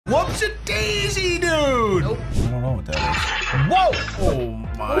Whoops-a-daisy, dude! Nope. I don't know what that is. Whoa! Oh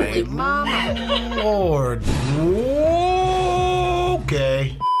my Lord.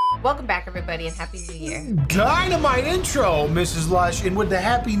 Okay. Welcome back, everybody, and Happy New Year. Dynamite intro, Mrs. Lush, and with the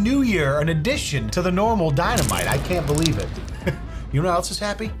Happy New Year, an addition to the normal dynamite. I can't believe it. You know what else is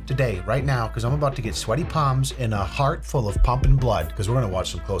happy? Today, right now, because I'm about to get sweaty palms and a heart full of pumping blood, because we're gonna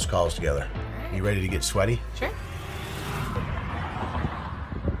watch some close calls together. You ready to get sweaty? Sure.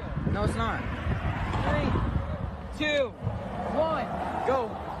 No, it's not. 3, 2, 1,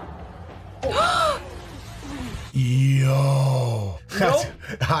 go. Yo. Nope.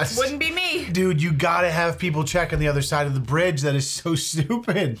 Wouldn't be me. Dude, you gotta have people check on the other side of the bridge. That is so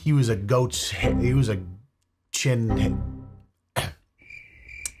stupid. He was a goat's, he was a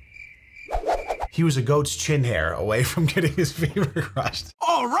he was a goat's chin hair away from getting his fever crushed.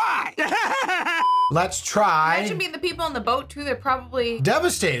 All right. Let's try. Imagine being the people on the boat too. They're probably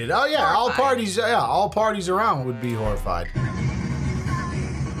devastated. Oh yeah, horrified. all parties around would be horrified.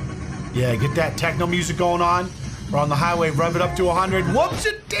 Yeah, get that techno music going on. We're on the highway, rev it up to 100.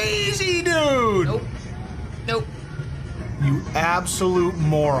 Whoops-a-daisy, dude! Nope. Nope. You absolute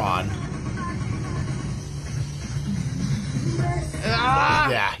moron.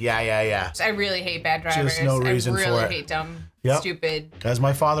 Ah! Yeah. I really hate bad drivers. Just no reason for it. I really hate dumb, stupid. As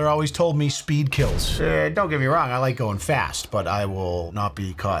my father always told me, speed kills. Don't get me wrong, I like going fast, but I will not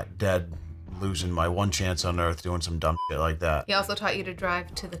be caught dead losing my one chance on earth doing some dumb shit like that. He also taught you to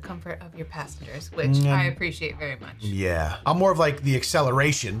drive to the comfort of your passengers, which I appreciate very much. Yeah. I'm more of like the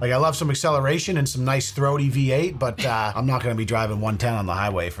acceleration. Like I love some acceleration and some nice throaty V8, but I'm not gonna be driving 110 on the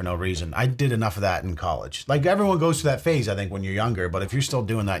highway for no reason. I did enough of that in college. Like everyone goes through that phase, I think, when you're younger, but if you're still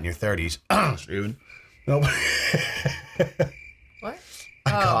doing that in your 30s, Steven. Nope. What? I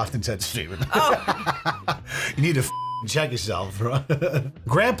coughed and said Steven. Oh. You need to check yourself, bro.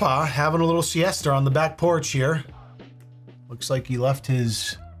 Grandpa having a little siesta on the back porch here. Looks like he left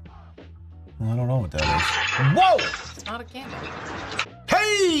his... Well, I don't know what that is. Whoa! It's not a candle.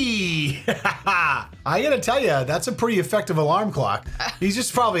 Hey! I gotta tell you, that's a pretty effective alarm clock. He's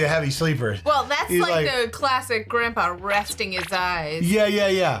just probably a heavy sleeper. Well, that's like the classic grandpa resting his eyes.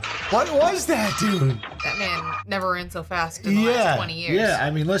 Yeah. What was that, dude? That man never ran so fast in the last 20 years. Yeah,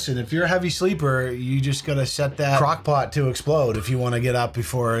 I mean, listen, if you're a heavy sleeper, you just gotta set that crock pot to explode if you want to get up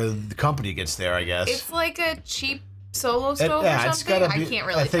before the company gets there, I guess. It's like a cheap solo stove or something. It's gotta be, I can't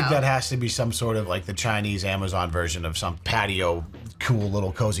really I think tell. that has to be some sort of like the Chinese Amazon version of some patio, cool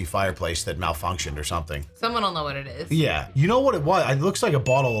little cozy fireplace that malfunctioned or something. Someone will know what it is. Yeah, you know what it was? It looks like a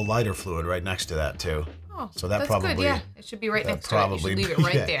bottle of lighter fluid right next to that too. Oh, so that that's probably good, yeah. It should be right next to it. You should leave it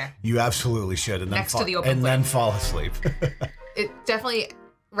right there. You absolutely should, and next then to the open flame. then fall asleep. It definitely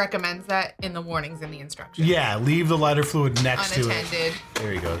recommends that in the warnings in the instructions. Yeah, leave the lighter fluid next to it. Unattended.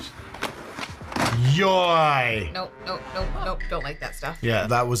 There he goes. Yoy! Nope. Don't like that stuff. Yeah,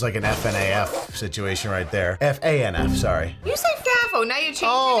 that was like an FNAF situation right there. FANF, sorry. You say FAFO, now you're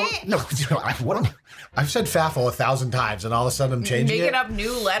changing it? No, I've said FAFO 1,000 times and all of a sudden I'm changing Making up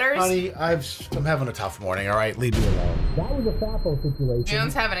new letters? Honey, I'm having a tough morning, all right? Leave me alone. That was a FAFO situation.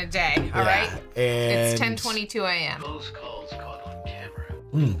 Jones having a day, all right? And it's 10:22 a.m. Close calls caught on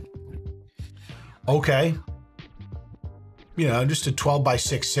camera. Okay. You know, just a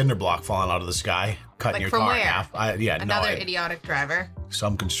 12x6 cinder block falling out of the sky, cutting Like your from car where? in half. Another idiotic driver.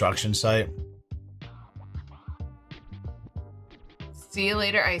 Some construction site. See you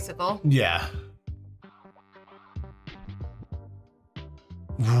later, icicle. Yeah.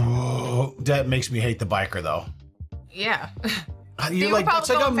 Whoa, that makes me hate the biker though. Yeah. You're like, it's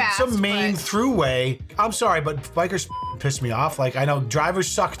like some main throughway. I'm sorry, but bikers piss me off. Like, I know drivers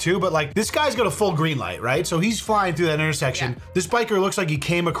suck too, but like, this guy's got a full green light, right? So he's flying through that intersection. Yeah. This biker looks like he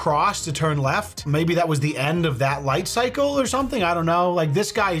came across to turn left. Maybe that was the end of that light cycle or something. I don't know. Like,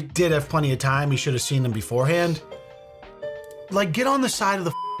 this guy did have plenty of time. He should have seen them beforehand. Like, get on the side of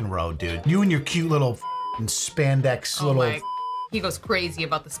the road, dude. You and your cute little spandex He goes crazy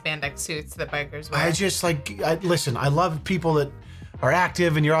about the spandex suits that bikers wear. I just listen, I love people that are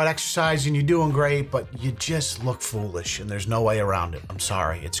active and you're out exercising, you're doing great, but you just look foolish and there's no way around it. I'm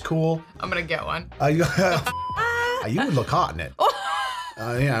sorry, it's cool. I'm gonna get one. You would look hot in it.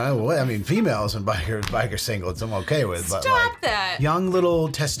 Yeah, I mean, females and biker singlets, I'm okay with. Stop but like, that. Young little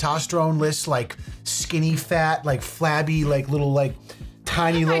testosterone-less, like skinny fat, like flabby, like little like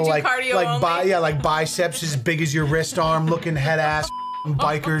tiny little like biceps as big as your wrist arm looking head ass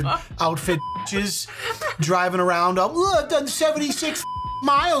biker outfit bitches driving around. Look, I've done 76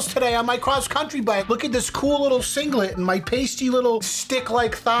 miles today on my cross-country bike. Look at this cool little singlet and my pasty little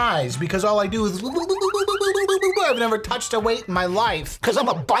stick-like thighs because all I do is I've never touched a weight in my life because I'm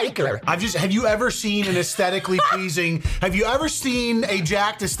a biker. Have you ever seen an aesthetically pleasing, have you ever seen a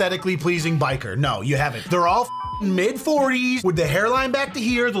jacked aesthetically pleasing biker? No, you haven't. They're all mid-40s with the hairline back to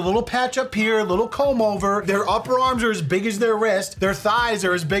here, the little patch up here, little comb over. Their upper arms are as big as their wrist. Their thighs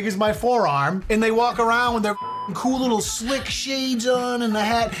are as big as my forearm. And they walk around with their cool little slick shades on and the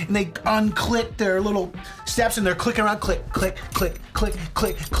hat, and they unclick their little steps and they're clicking around, click, click, click, click,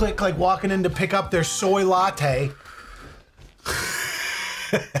 click, click, like walking in to pick up their soy latte.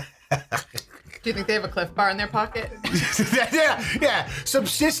 Do you think they have a Cliff Bar in their pocket? Yeah,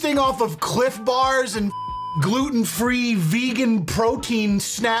 subsisting off of Cliff Bars and gluten-free vegan protein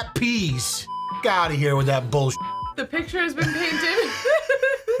snap peas. Get out of here with that bullshit. The picture has been painted.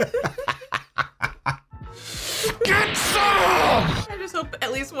 Get some! I just hope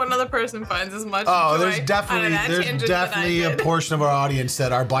at least one other person finds as much. Oh, joy there's definitely that I a did. portion of our audience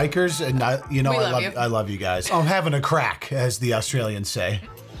that are bikers, and I love you guys. I'm having a crack, as the Australians say.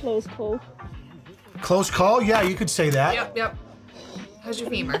 Close call. Close call? Yeah, you could say that. Yep. How's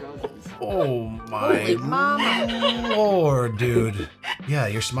your femur? Oh my Holy mama. Lord, dude. Yeah,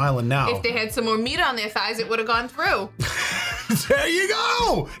 you're smiling now. If they had some more meat on their thighs, it would have gone through. There you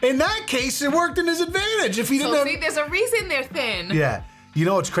go. In that case, it worked in his advantage. If he didn't have... See, there's a reason they're thin. Yeah. You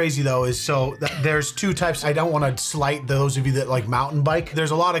know what's crazy though is there's two types. I don't want to slight those of you that like mountain bike.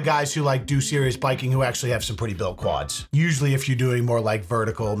 There's a lot of guys who like do serious biking who actually have some pretty built quads. Usually if you're doing more like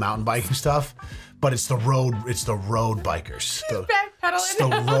vertical mountain biking stuff, but it's the road bikers.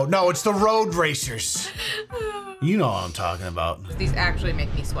 It's the road racers. You know what I'm talking about. These actually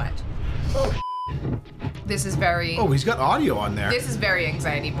make me sweat. Oh, this is very... Oh, he's got audio on there. This is very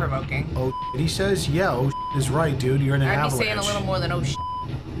anxiety provoking. Oh, he says, yeah, oh is right, dude. You're in an avalanche. I'd be saying a little more than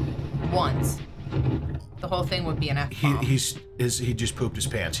once. The whole thing would be an F-bomb. He just pooped his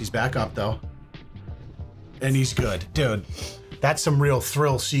pants. He's back up though. And he's good. Dude, that's some real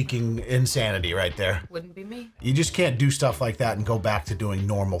thrill-seeking insanity right there. Wouldn't be me. You just can't do stuff like that and go back to doing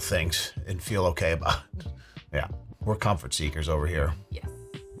normal things and feel okay about it. Yeah, we're comfort seekers over here. Yes.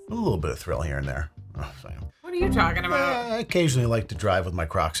 A little bit of thrill here and there. Oh, fine. What are you talking about? I occasionally like to drive with my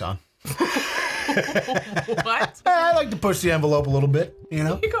Crocs on. What? I like to push the envelope a little bit, you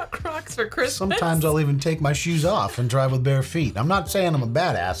know? You got Crocs for Christmas? Sometimes I'll even take my shoes off and drive with bare feet. I'm not saying I'm a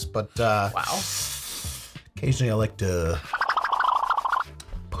badass, but wow. Occasionally I like to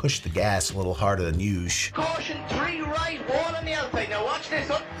push the gas a little harder than usual. Caution, 3 right, 1 on the outside. Now watch this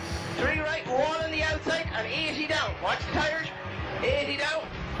up. 3 right, 1 on the outside, and 80 down. Watch the tires. 80 down.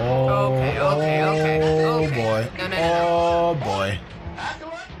 Oh, Okay. Oh boy. No. Oh boy. That's the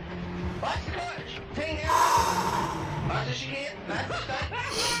one. Watch the clutch. Thing here. Watch the chicane. That's the style.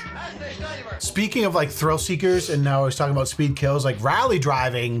 That's the driver. Speaking of like thrill seekers, and now I was talking about speed kills, like rally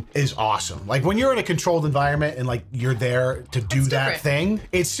driving is awesome. Like when you're in a controlled environment and like you're there to do that thing,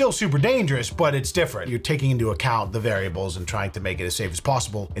 it's still super dangerous, but it's different. You're taking into account the variables and trying to make it as safe as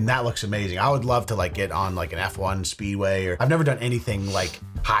possible, and that looks amazing. I would love to like get on like an F1 speedway, or I've never done anything like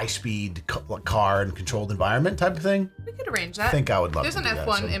high speed car and controlled environment type of thing. We could arrange that. I think I would love There's to an do F1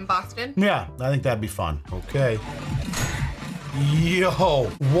 that, so. in Boston. Yeah, I think that'd be fun. Okay. Yo,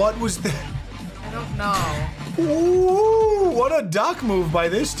 what was that? I don't know. Ooh, what a duck move by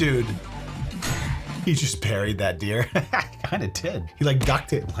this dude. He just parried that deer. Kind of did. He like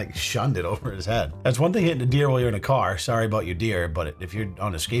ducked it and like shunned it over his head. That's one thing hitting a deer while you're in a car. Sorry about your deer, but if you're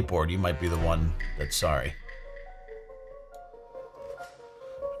on a skateboard, you might be the one that's sorry.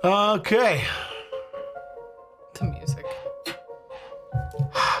 Okay. The music.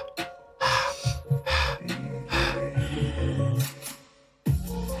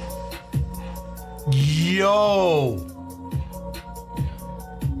 Yo!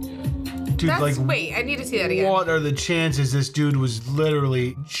 Dude, That's, wait, I need to see that again. What are the chances this dude was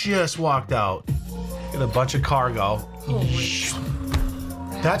literally just walked out? Got a bunch of cargo. Holy.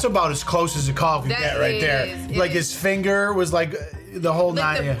 That's about as close as a call can get right there. Like his finger was like the whole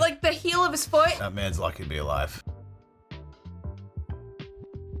nine. Like the heel of his foot. That man's lucky to be alive.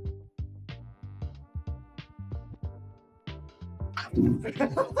 How'd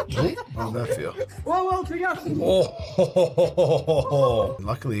that feel? Well together. Oh,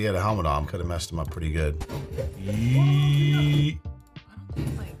 luckily he had a helmet on. Could have messed him up pretty good. Like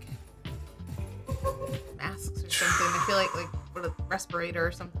masks or something. I feel like with a respirator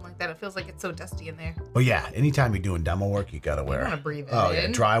or something like that. It feels like it's so dusty in there. Oh yeah, anytime you're doing demo work, you gotta wear. You wanna breathe it yeah,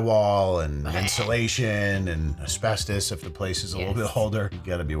 in. drywall and insulation and asbestos if the place is a little bit older. You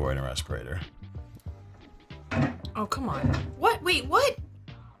gotta be wearing a respirator. Oh come on. What? Wait, what?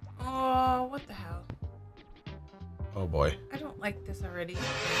 Oh boy. I don't like this already.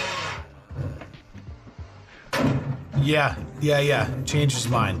 Yeah. Change his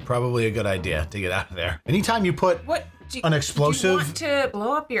mind. Probably a good idea to get out of there. Anytime you put What? an explosive. Do you want to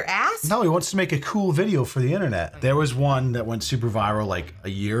blow up your ass? No, he wants to make a cool video for the internet. There was one that went super viral like a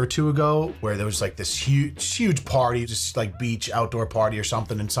year or two ago where there was like this huge party, just like beach outdoor party or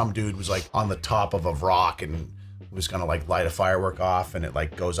something, and some dude was like on the top of a rock and was gonna like light a firework off, and it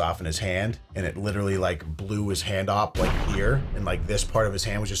like goes off in his hand, and it literally like blew his hand off like here, and like this part of his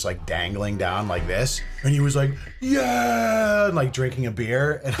hand was just like dangling down like this, and he was like, yeah, and like drinking a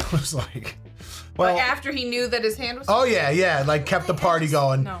beer, and I was like, well, but after he knew that his hand was. Oh yeah, like kept the party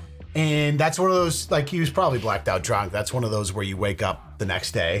going. No. And that's one of those, like, he was probably blacked out drunk. That's one of those where you wake up the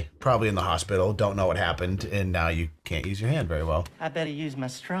next day, probably in the hospital, don't know what happened, and now you can't use your hand very well. I better use my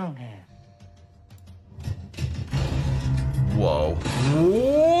strong hand. Whoa.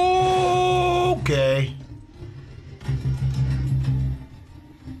 Okay.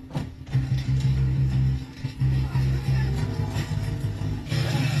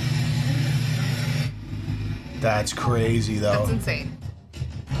 That's crazy, though. That's insane.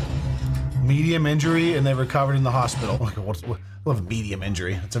 Medium injury, and they recovered in the hospital. What I love medium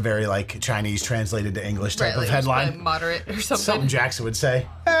injury. It's a very like Chinese translated to English type of headline. Moderate or something. Something Jackson would say.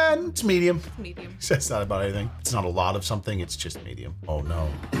 And it's medium. Medium. It's not about anything. It's not a lot of something. It's just medium. Oh no.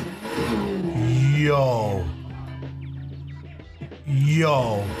 Yo.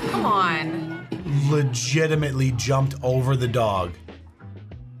 Come on. Legitimately jumped over the dog.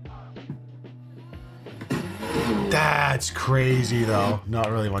 That's crazy, though.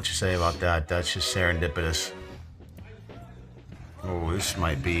 Not really much to say about that. That's just serendipitous. Oh, this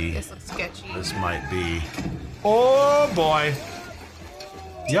might be... This looks sketchy. This might be... Oh, boy.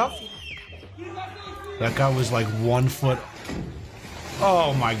 Yep. That guy was like 1 foot...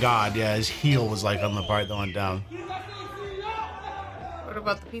 Oh, my God. Yeah, his heel was like on the part that went down. What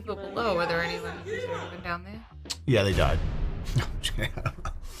about the people below? Were there anyone even down there? Yeah, they died. No, I'm just kidding.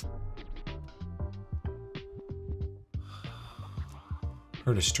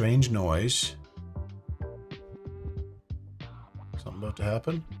 Heard a strange noise. Something about to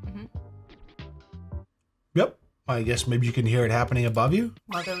happen? Mm-hmm. Yep. I guess maybe you can hear it happening above you.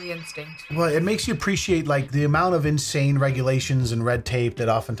 Motherly instinct. Well, it makes you appreciate like the amount of insane regulations and red tape that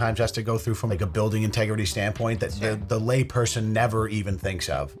oftentimes has to go through from like a building integrity standpoint that the lay person never even thinks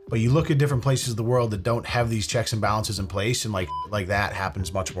of. But you look at different places of the world that don't have these checks and balances in place, and like that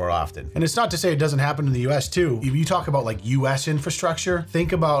happens much more often. And it's not to say it doesn't happen in the US too. If you talk about like US infrastructure,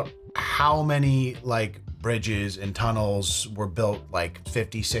 think about how many like bridges and tunnels were built like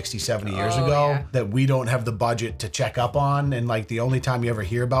 50, 60, 70 years ago that we don't have the budget to check up on. And like the only time you ever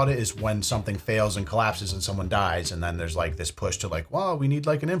hear about it is when something fails and collapses and someone dies. And then there's like this push to like, well, we need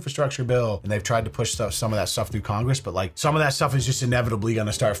like an infrastructure bill. And they've tried to push some of that stuff through Congress, but like some of that stuff is just inevitably going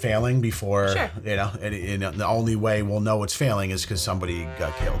to start failing before, you know, and the only way we'll know it's failing is because somebody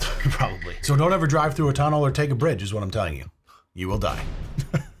got killed, probably. So don't ever drive through a tunnel or take a bridge is what I'm telling you. You will die.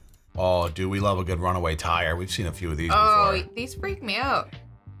 Oh, dude, we love a good runaway tire. We've seen a few of these before. Oh, these freak me out.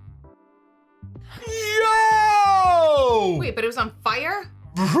 Yo! Wait, but it was on fire?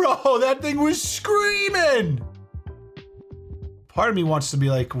 Bro, that thing was screaming! Part of me wants to be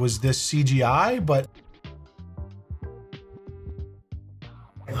like, was this CGI? But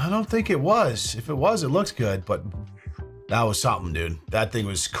I don't think it was. If it was, it looked good, but that was something, dude. That thing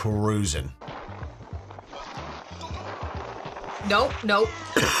was cruising. Nope.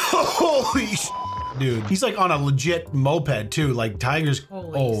 Holy dude. He's like on a legit moped too. Like tigers.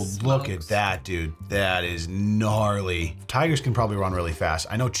 Holy smokes. Look at that, dude. That is gnarly. Tigers can probably run really fast.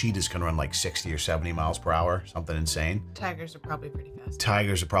 I know cheetahs can run like 60 or 70 miles per hour. Something insane. Tigers are probably pretty fast.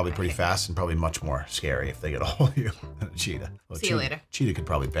 Tigers are probably pretty fast and probably much more scary if they get a hold of you than a cheetah. Well, See you later. Cheetah could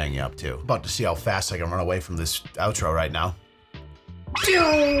probably bang you up too. About to see how fast I can run away from this outro right now.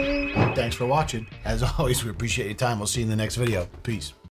 Thanks for watching. As always, we appreciate your time. We'll see you in the next video. Peace.